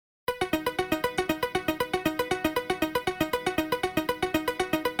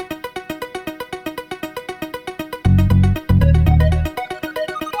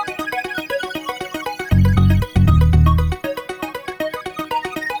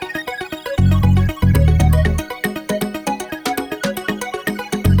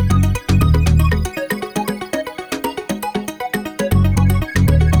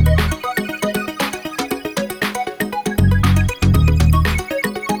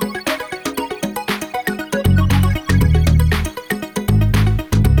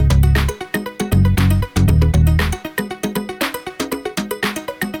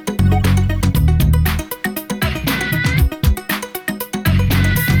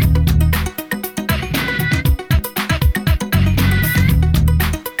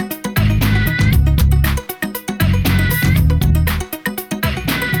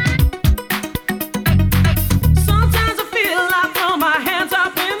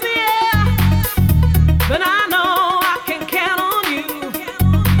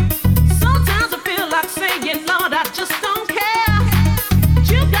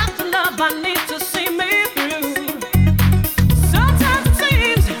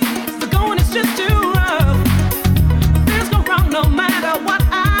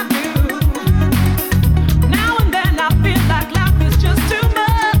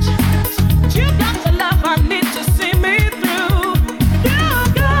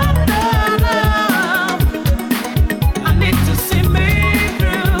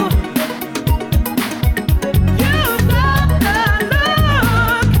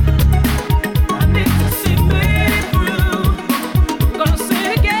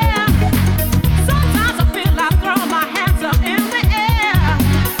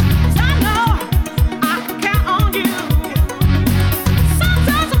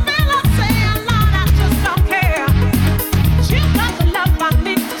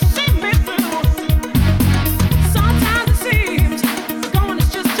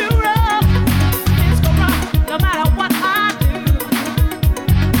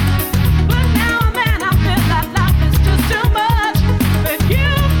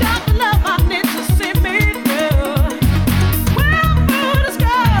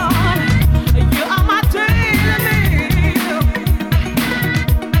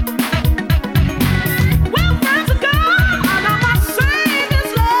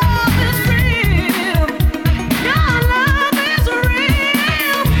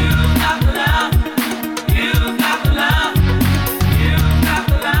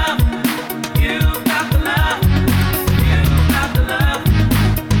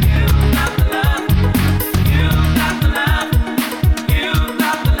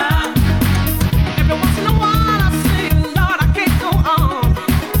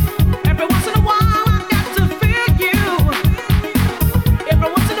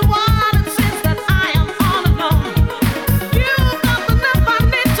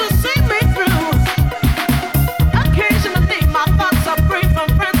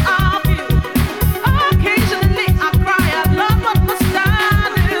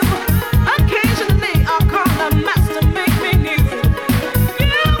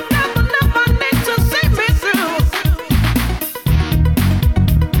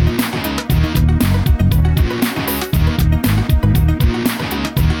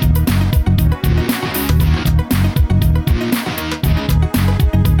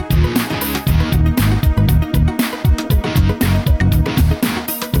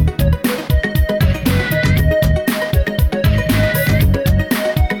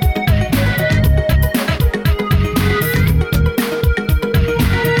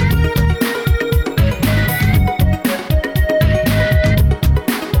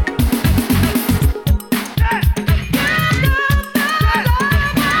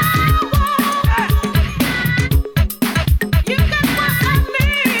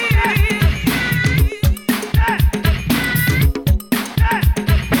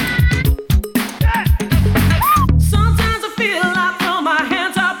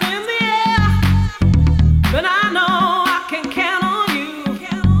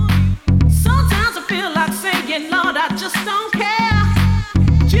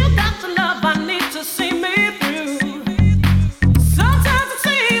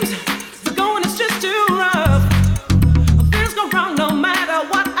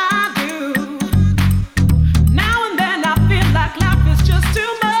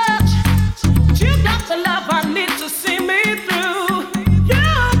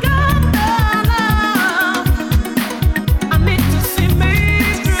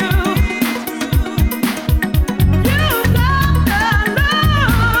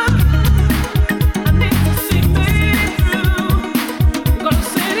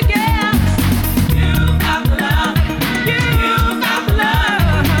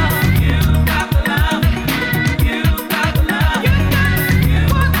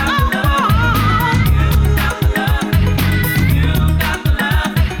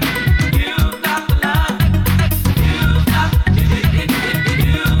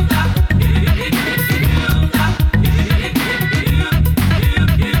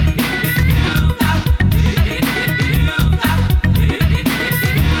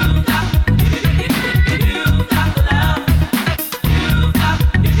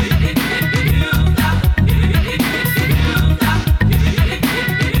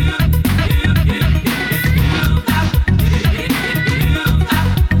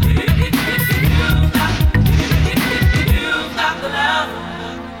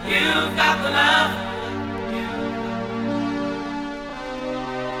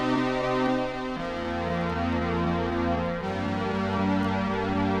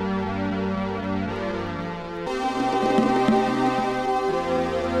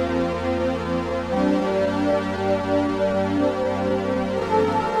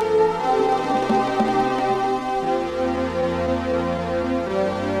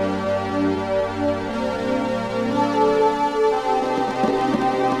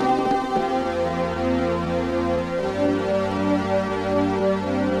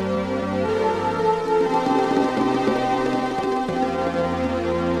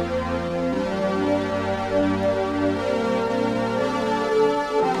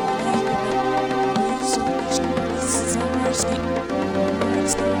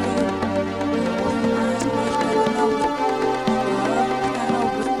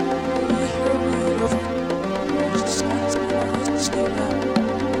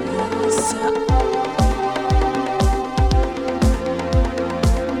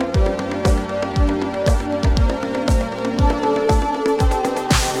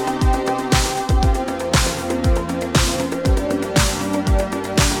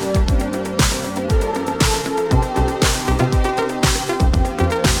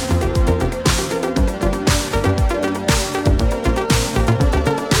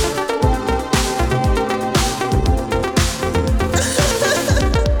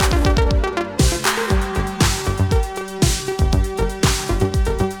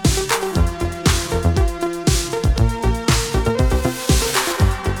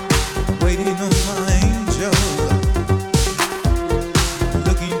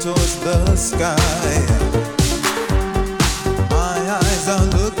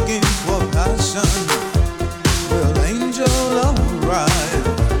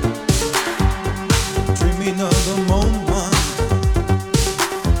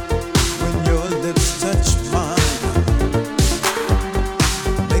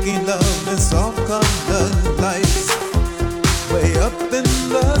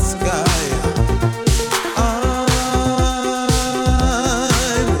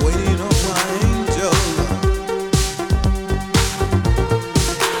I'm waiting on my angel.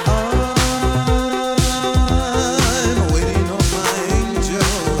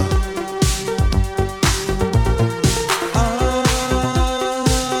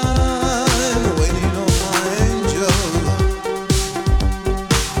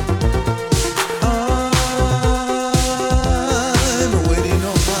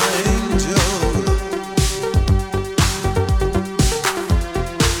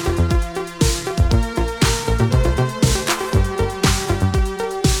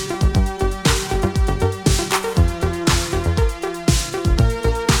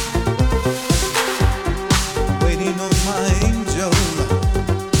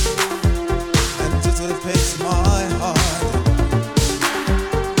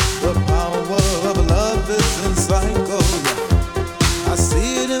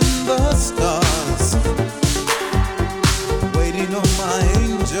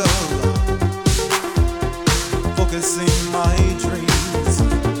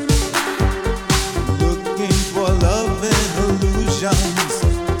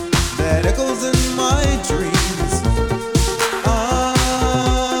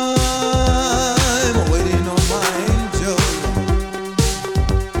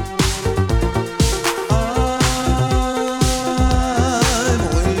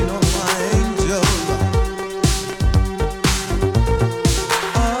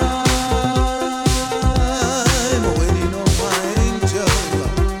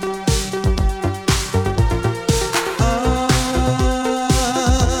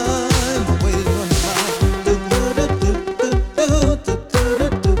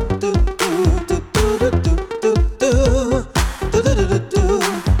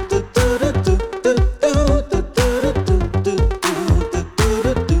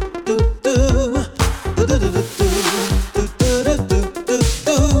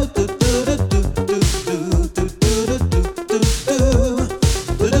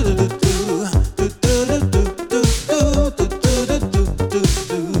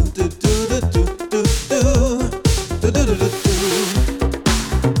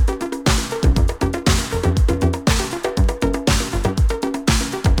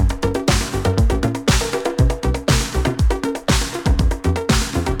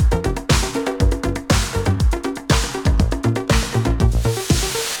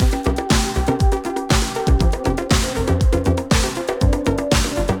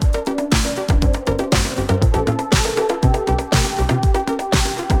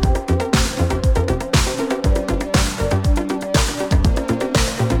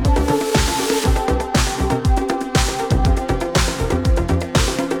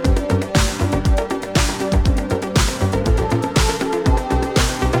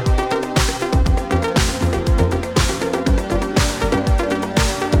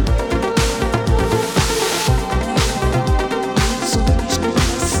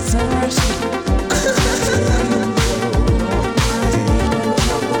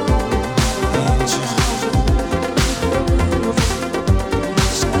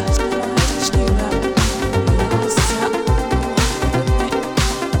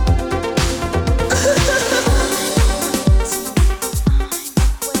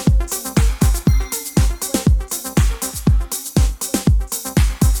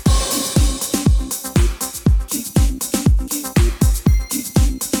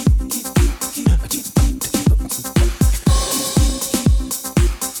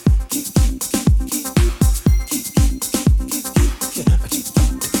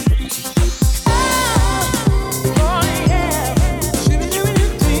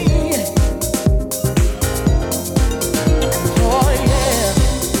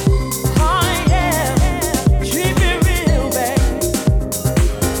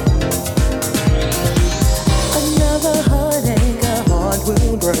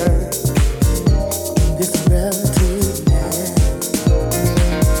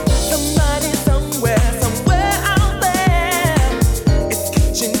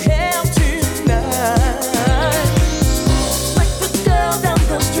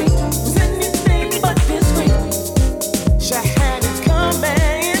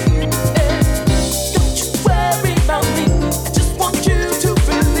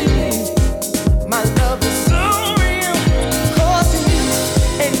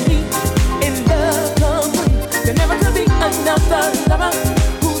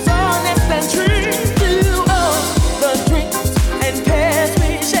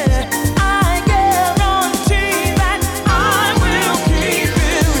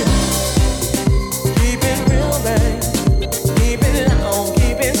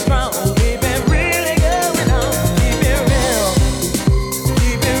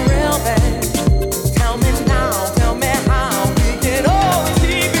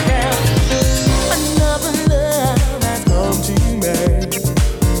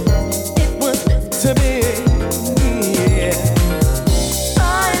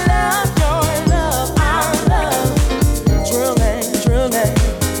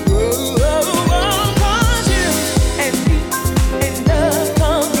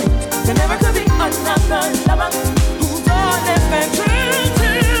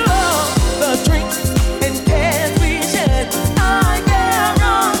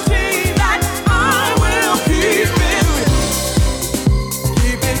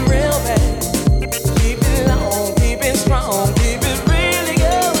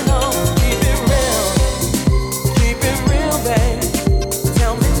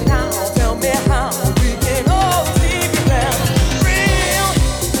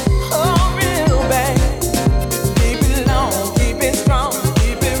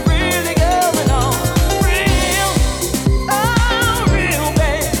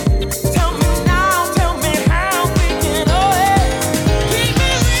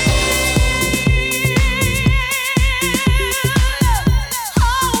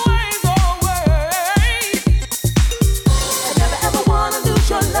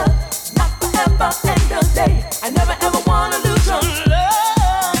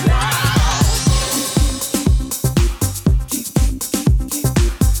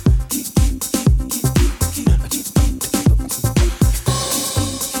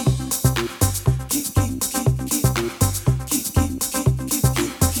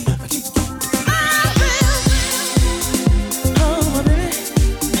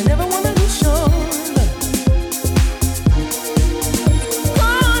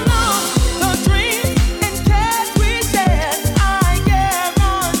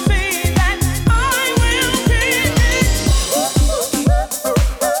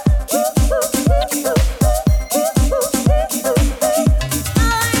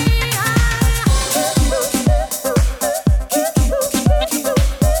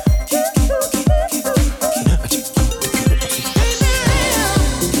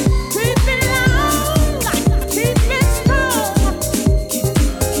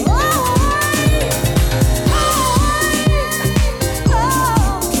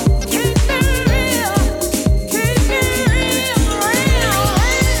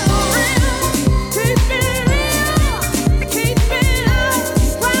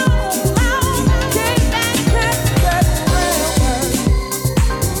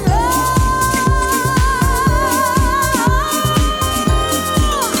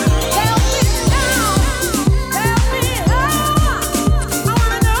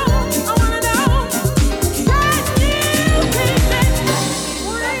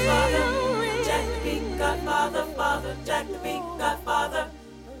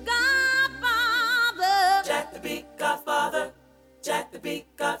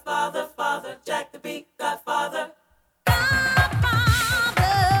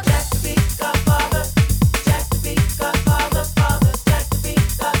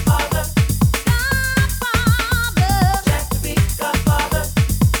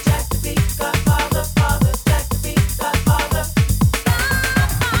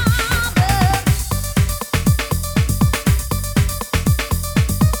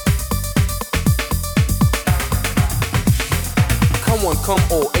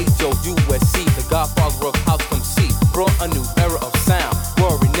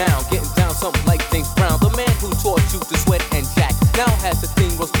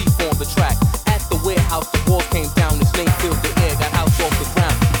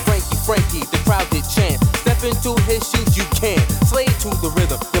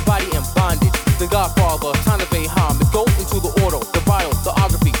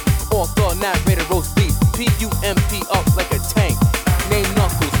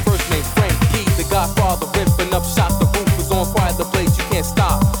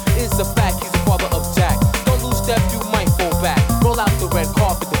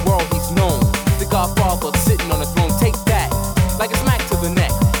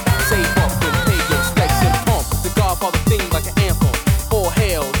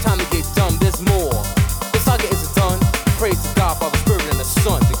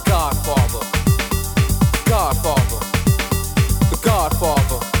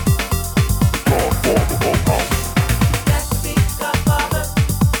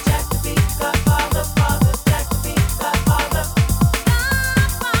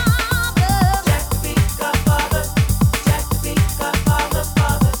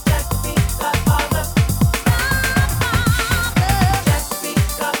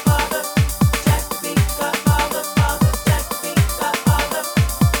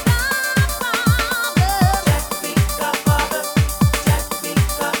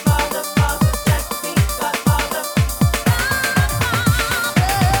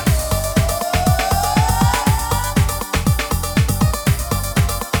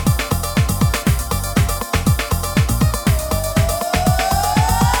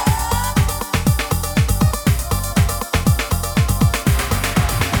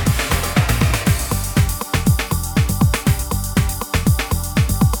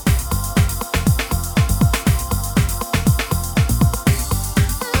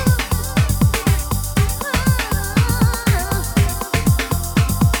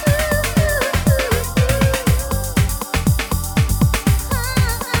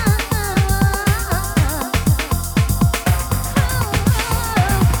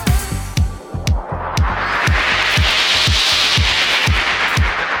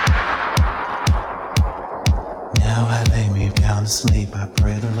 sleep, I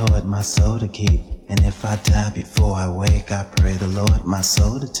pray the Lord my soul to keep. And if I die before I wake, I pray the Lord my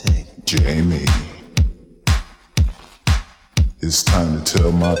soul to take. Jamie, it's time to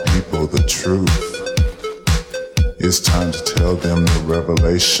tell my people the truth. It's time to tell them the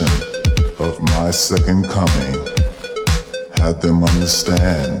revelation of my second coming. Have them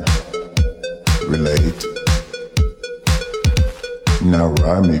understand, relate. Now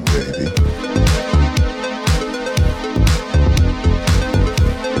ride me, baby.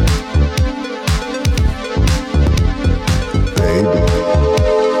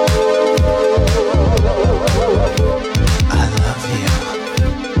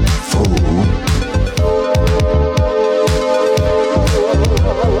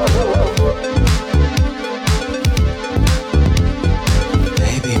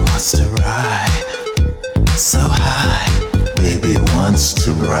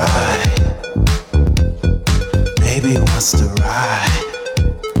 To ride, baby wants to ride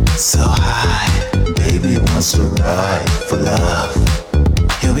so high, baby wants to ride for love.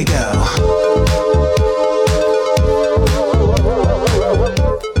 Here we go.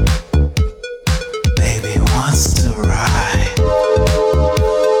 Baby wants to ride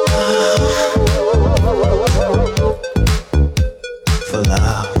for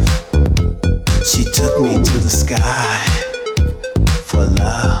love. She took me to the sky. For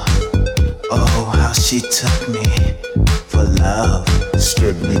love, oh how she took me. For love,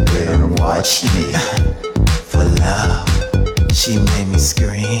 stripped me bare and watched me. For love, she made me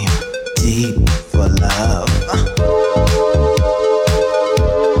scream deep for love.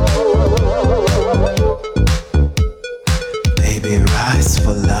 Baby rise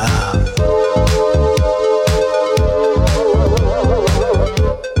for love.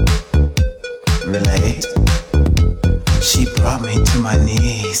 Relate. She brought me to my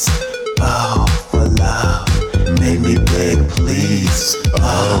knees, oh, for love. Made me beg, please,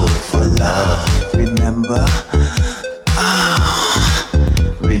 oh, for love. Remember, oh,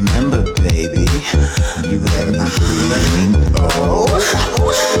 remember, baby, you let me bleed, oh.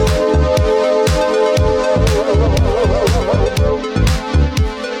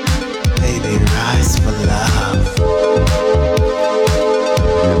 Baby, rise for love.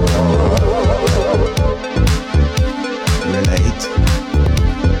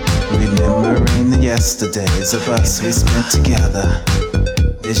 Remembering the yesterdays of us we spent together.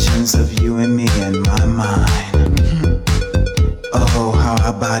 Visions of you and me in my mind. Oh, how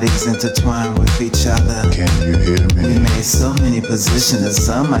our bodies intertwine with each other. Can you hear me? We made so many positions that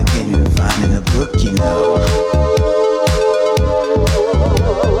some I can't even find in a book, you know.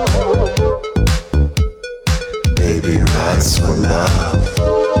 Baby, rise for love.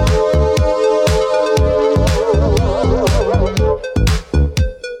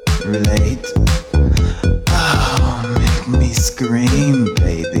 Relate. Oh, make me scream,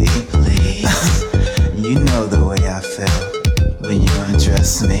 baby, please. You know the way I felt when you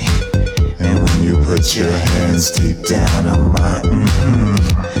undress me, and when you put your hands deep down on my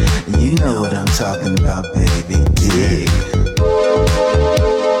You know what I'm talking about, baby. Dig.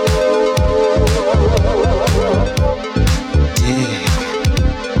 Dig.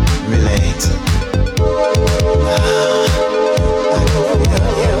 Relate.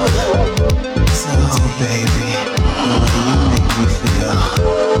 Baby, the way you make me feel,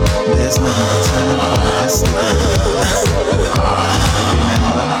 there's nothing to turn past.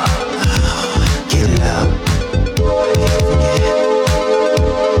 Remember, get it up, I can't forget.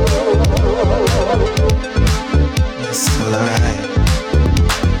 It's alright.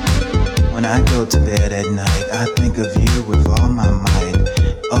 When I go to bed at night, I think of you with all my might.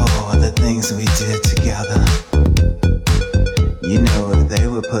 Oh, the things we did together. You know, if they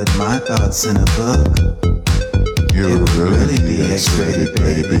would put my thoughts in a book, it would really be X-rated,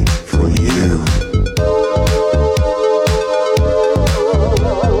 baby, for you.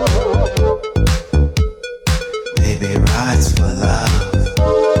 Baby, rise for love.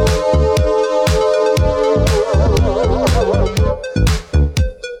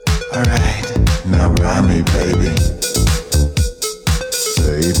 Alright, now ride me, baby.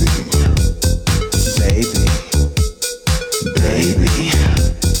 Baby. Baby. Baby.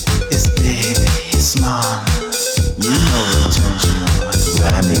 It's big, it's small. You know what turns you on.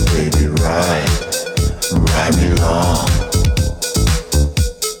 Ride me, baby, ride. Ride me long.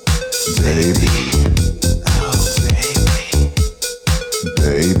 Baby. Oh, baby.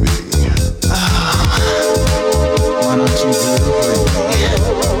 Baby. Oh, why don't you groove with me?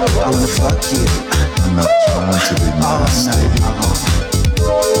 I wanna fuck you. I'm not trying to be nasty. I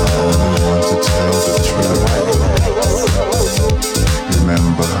only want to tell the truth.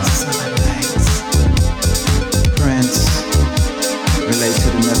 Remember, Prince,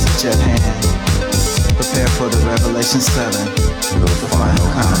 Revelation 7, the final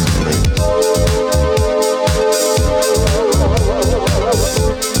conflict.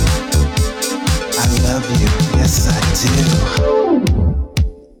 I love you, yes I do.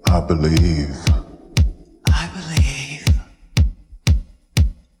 I believe. I believe.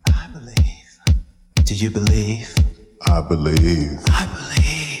 I believe. Do you believe? I believe. I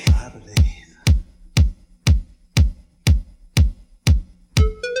believe. I believe.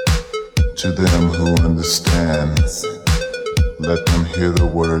 To them who understand, let them hear the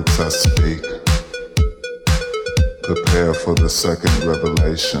words I speak. Prepare for the second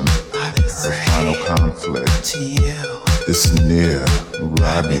revelation, the final conflict. To you. It's near,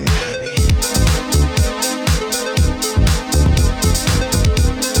 Rodney.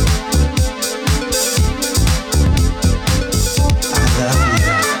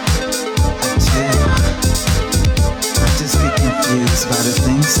 By the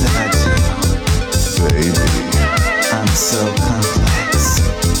things that I do, baby, I'm so complex.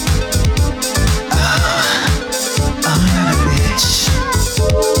 I'm not a bitch.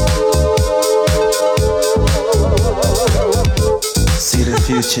 See the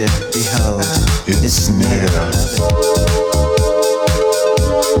future, behold, it's near.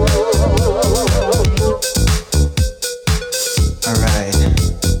 Alright,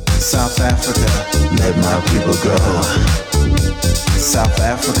 South Africa, let my people go. South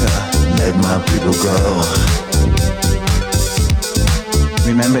Africa, let my people go.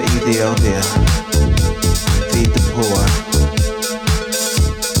 Remember Ethiopia, feed the poor.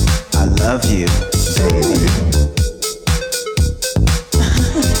 I love you, baby.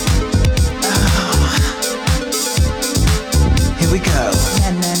 Here we go. Na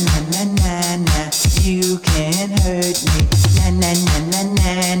na na na na na, you can't hurt me. Na na na na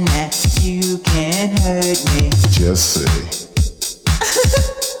na na, you can't hurt me. Jesse.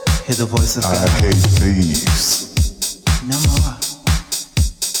 Hear the voice of God. I hate thieves. No more.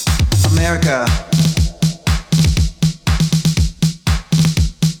 America.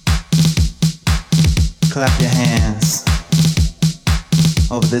 Clap your hands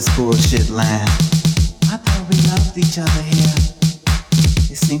over this bullshit land. I thought we loved each other here.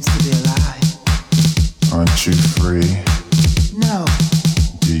 It seems to be a lie. Aren't you free? No.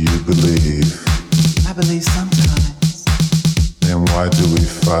 Do you believe? I believe sometimes. Then why do we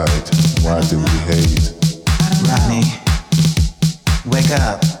fight? Why do we hate? Ronnie, wake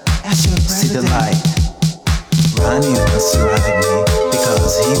up. See the light. Ronnie wants to ride me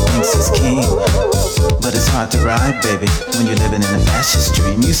because he thinks he's king. But it's hard to ride, baby, when you're living in a fascist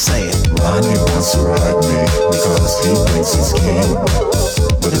dream. You say it. Ronnie wants to ride me because he thinks he's king.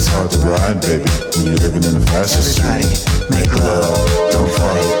 But it's hard to ride, baby, when you're living in a fascist dream. Everybody make love, don't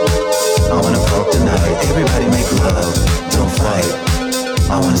fight. I wanna fuck tonight. Everybody make love, don't fight.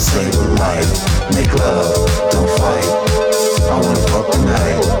 I wanna save a life. Make love, don't fight. I wanna fuck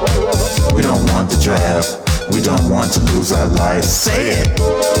tonight. We don't want the draft. We don't want to lose our lives. Say it.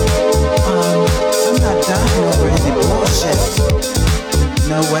 I'm not dying over any bullshit.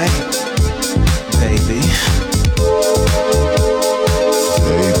 No way, baby.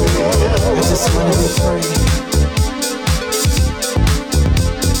 I just wanna be free.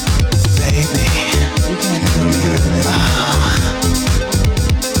 Baby, you can't do it.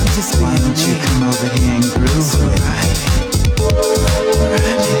 Why don't you come over here and groove with me? Oh,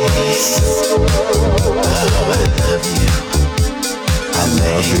 I love you. I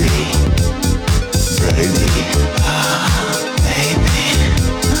love you, baby. Oh, baby.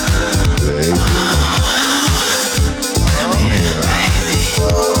 Baby. Come here, baby.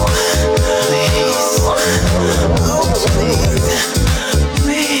 Please. Oh, please.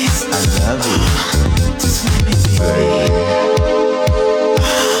 Please. I love you. Just let me be. Baby.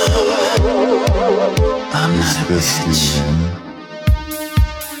 I'm not a bitch.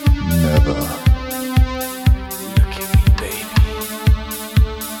 Never. Look at me, baby.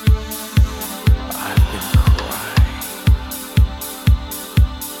 I've been crying.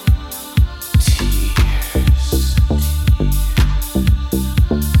 Tears.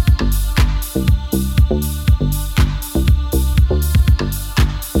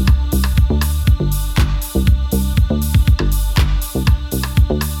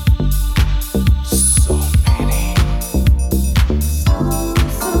 So many.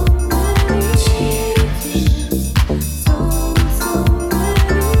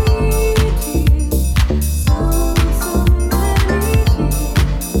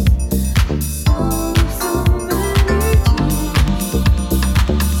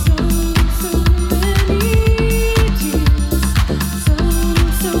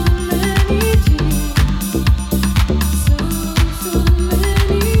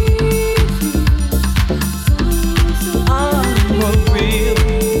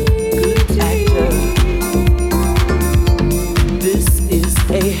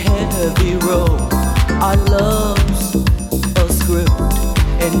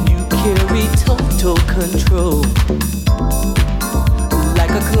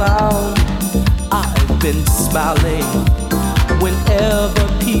 smiling whenever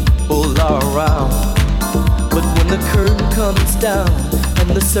people are around. But when the curtain comes down and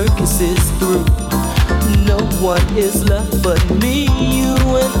the circus is through, no one is left but me, you,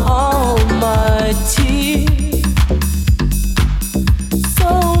 and all my tears. So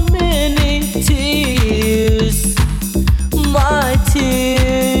many tears, my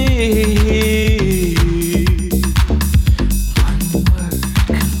tears. One word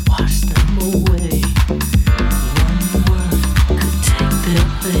can wash them away. One word could take their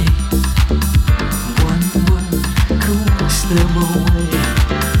place. One word could wash them away.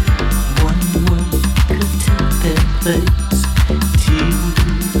 One word could take their place. Tears.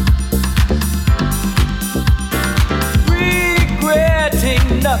 Regretting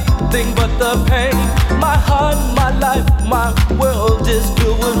nothing but the pain. My heart, my life, my world is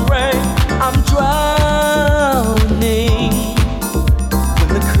filled with rain. I'm drowning when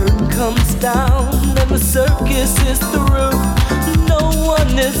the curtain comes down and the circus is through. No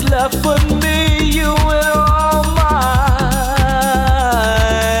one is left but me, you, and all my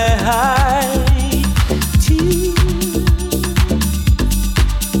tears.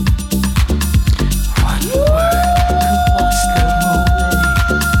 One word could wash them away.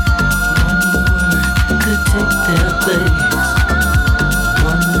 One word could take their place.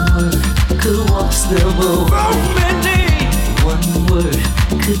 One word could wash them away. So many. One word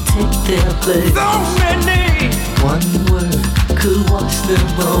could take their place. So many. One word could wash them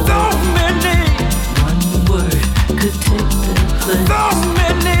away. So many. One word could take their place. So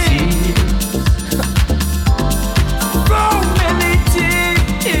many. So many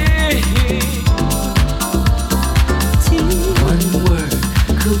tears. One word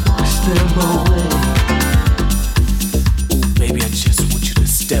could wash them away. Baby, I just want you to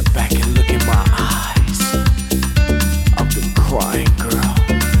step back and look in my eyes. I've been crying, girl.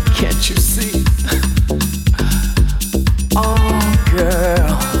 Can't you see? Oh,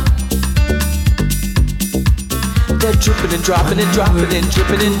 girl. They're dripping and dropping and dropping and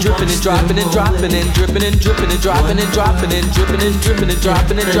dripping and dripping and dropping and dropping and dripping and dripping and dropping and dropping and dripping and dripping and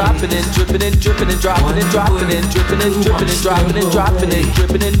dropping and dropping and dripping and dripping and dropping and dropping and dripping and dripping and dropping and dropping and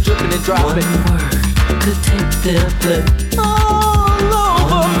dripping and dripping and dropping. One word could take their place. All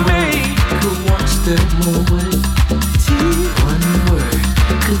over me. Could wash them away. One word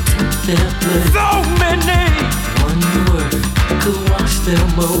could take their place. So many. One word could wash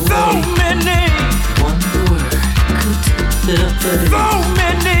them away. So many. One word could take their place. So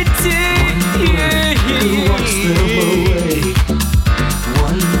many tears. Could wash them away.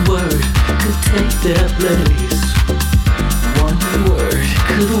 One word could take their place. One word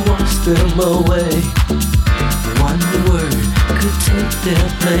could wash them away. One word could take their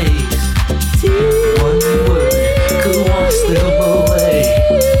place. One word could wash them away.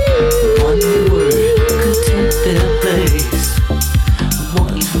 One word could take their place.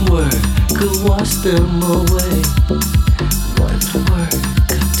 One word could wash them away. One word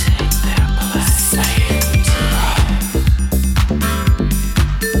could take their place. Say it.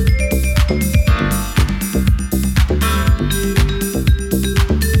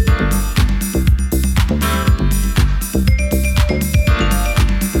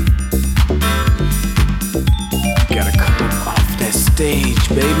 Gotta come up off that stage,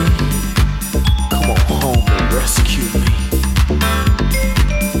 baby. Come on home and rescue me.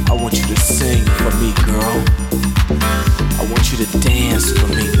 I want you to sing for me, girl. I want you to dance for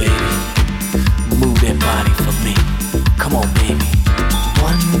me, baby. Move that body for me. Come on, baby.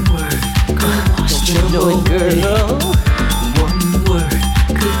 One word could wash them away, girl. One word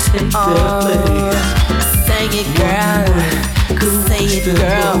could take their place. Sing it, girl. Say it,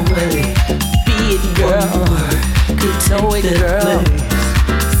 girl. Be it, girl. Know it, girl.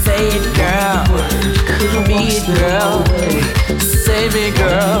 Say it, girl. Be it, girl. Save me,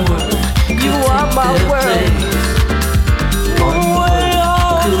 girl. You are my world. Away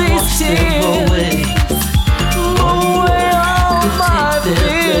all these tears. Away all my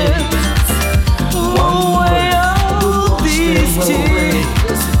fears. Away all these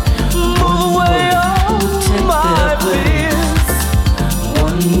tears. Away all my fears.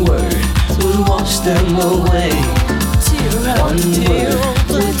 One word will wash them away. One word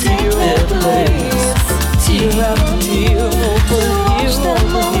will take their place. Tear after tear over here,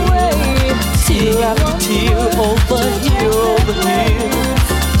 over here. Tear after tear over here, over here.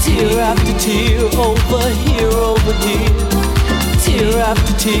 Tear after tear over here, over here. Tear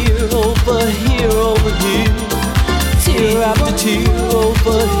after tear over here, over here. Tear after tear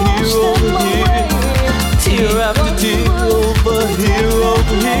over here, over here. Tear after tear over here,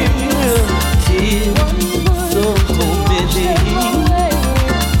 over here. Tears so many.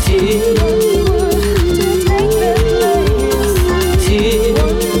 Tears.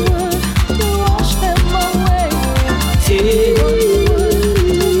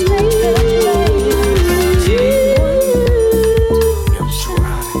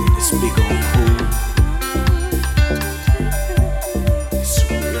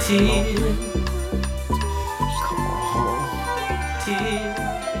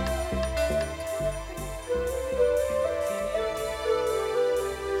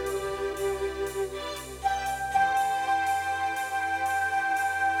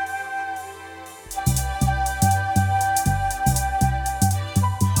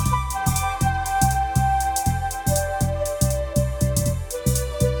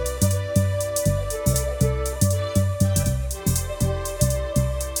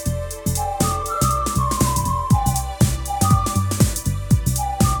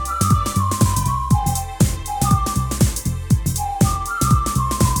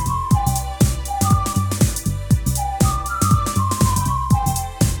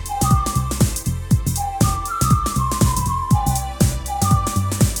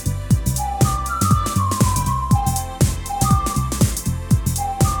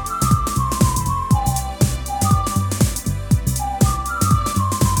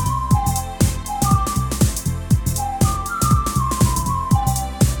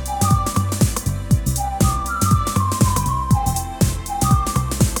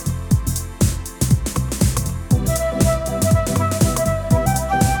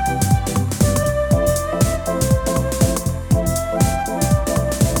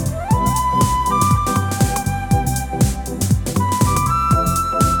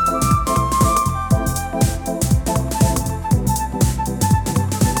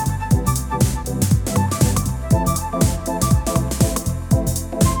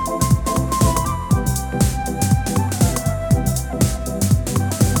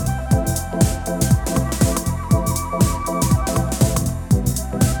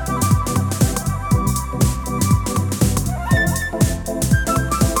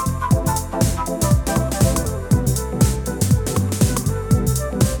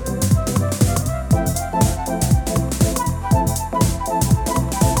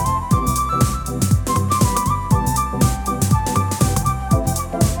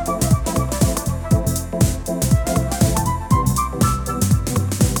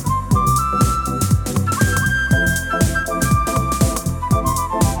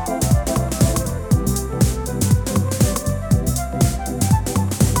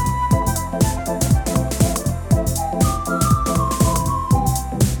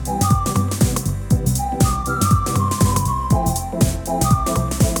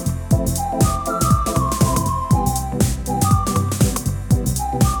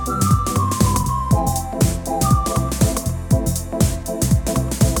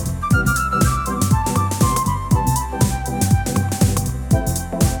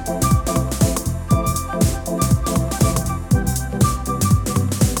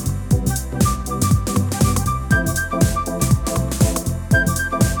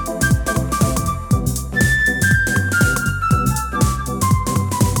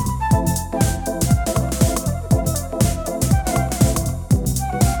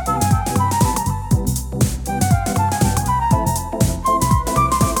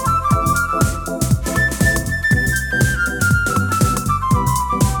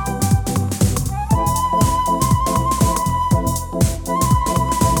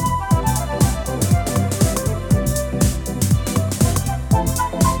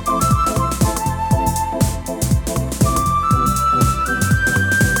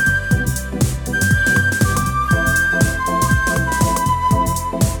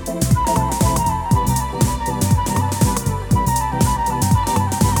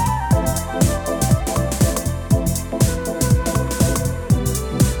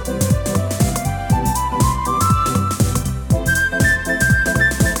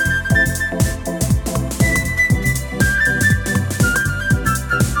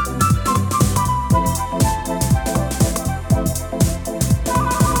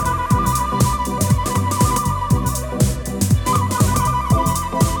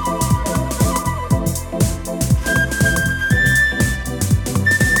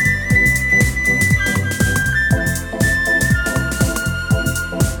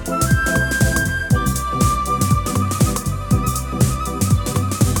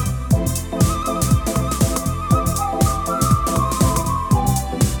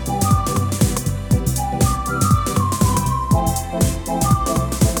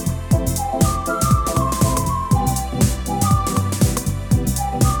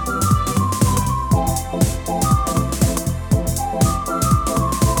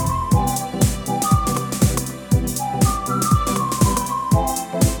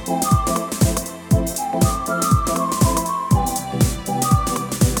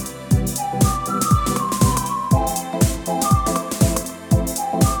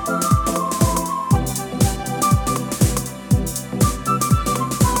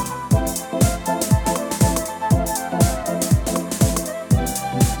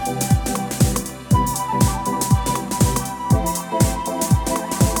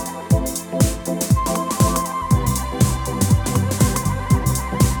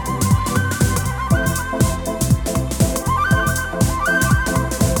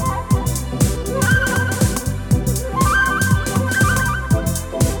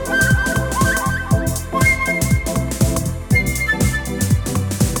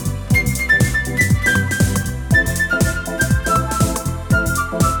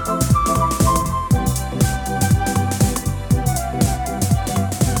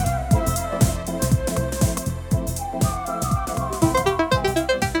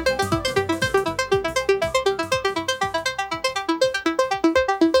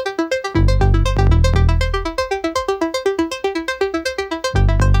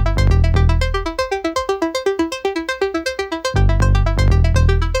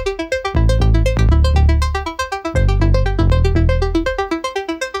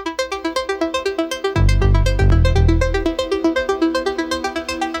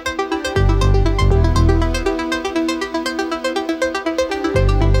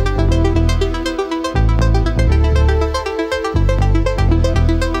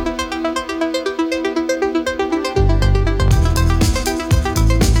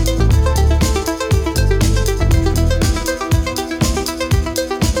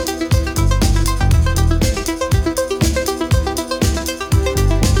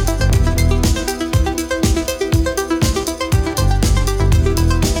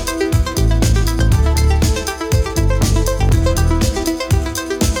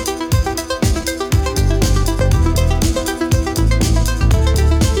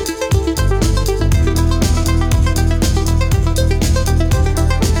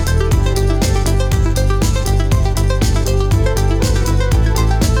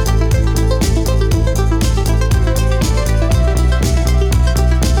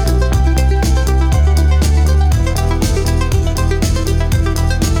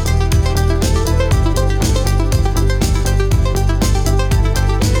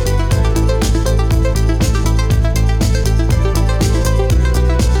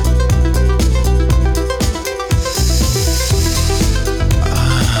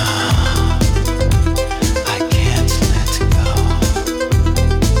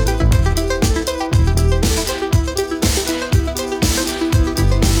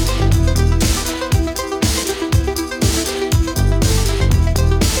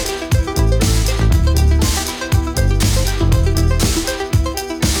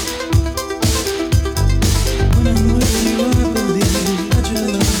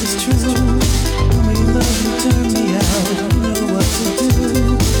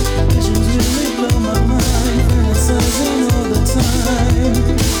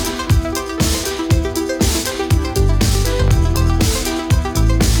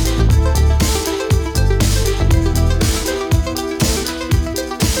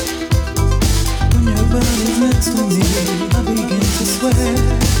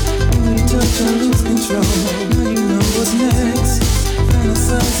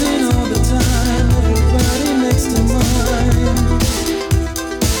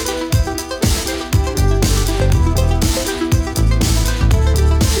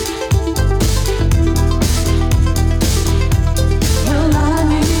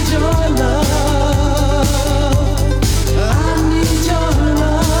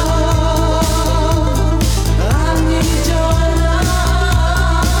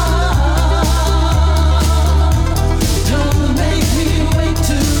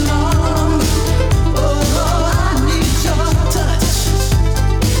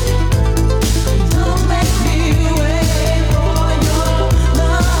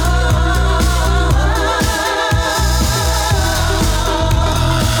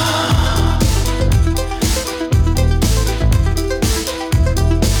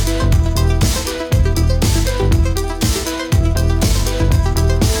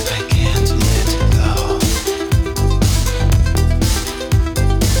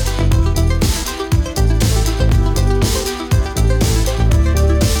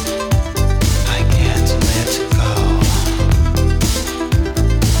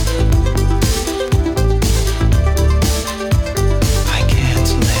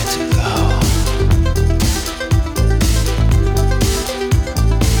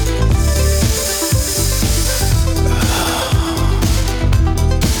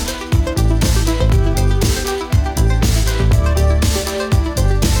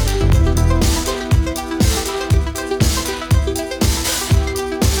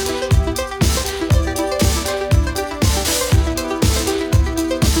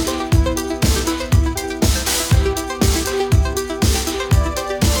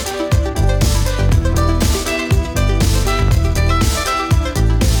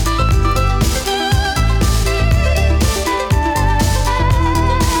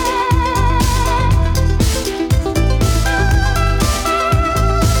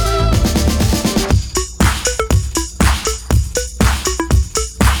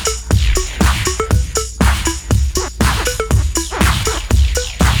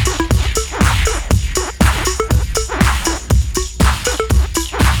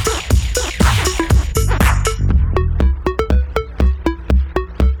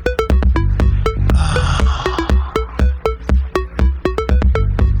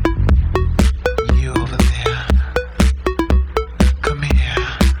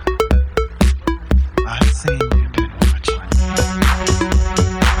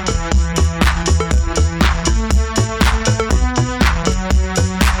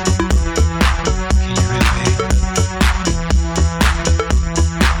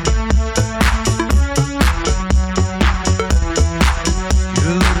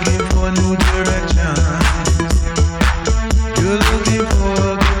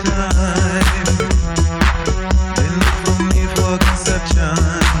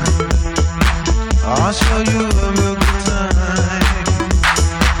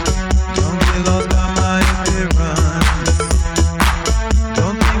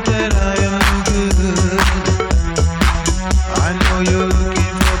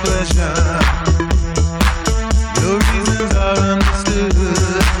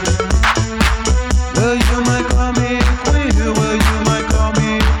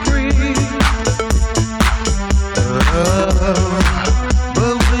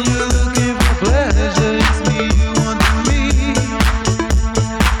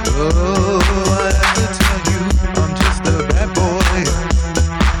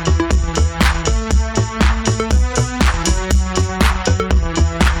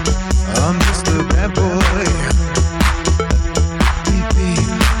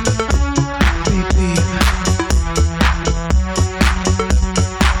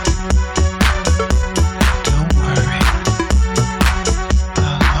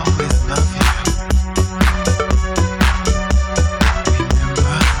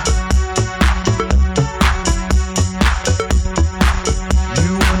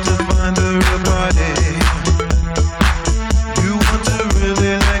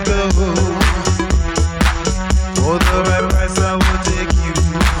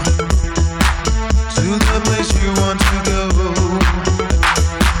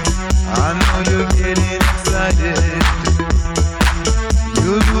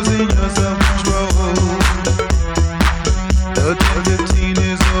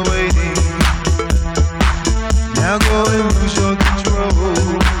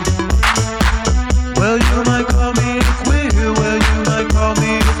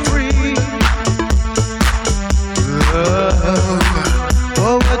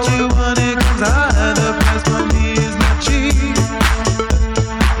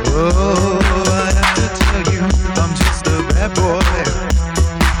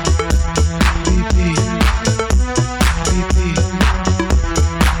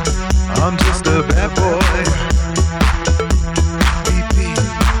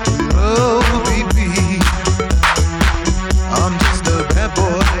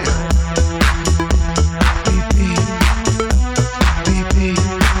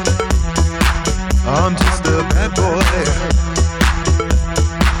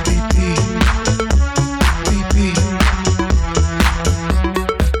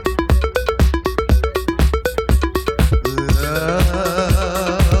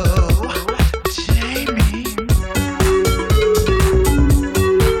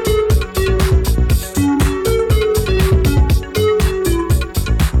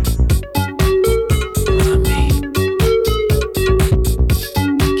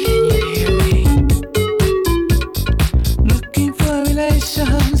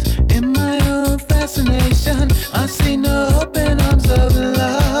 fascination. I see no